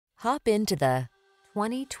Hop into the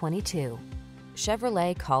 2022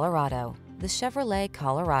 Chevrolet Colorado. The Chevrolet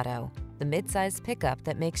Colorado, the midsize pickup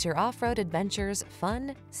that makes your off-road adventures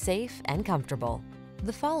fun, safe, and comfortable.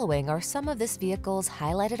 The following are some of this vehicle's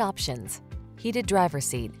highlighted options: heated driver's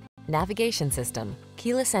seat, navigation system,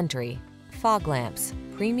 keyless entry, fog lamps,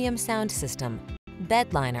 premium sound system,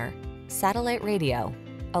 bed liner, satellite radio,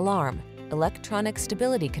 alarm, electronic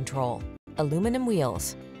stability control, aluminum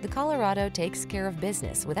wheels. The Colorado takes care of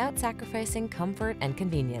business without sacrificing comfort and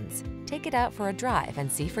convenience. Take it out for a drive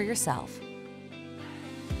and see for yourself.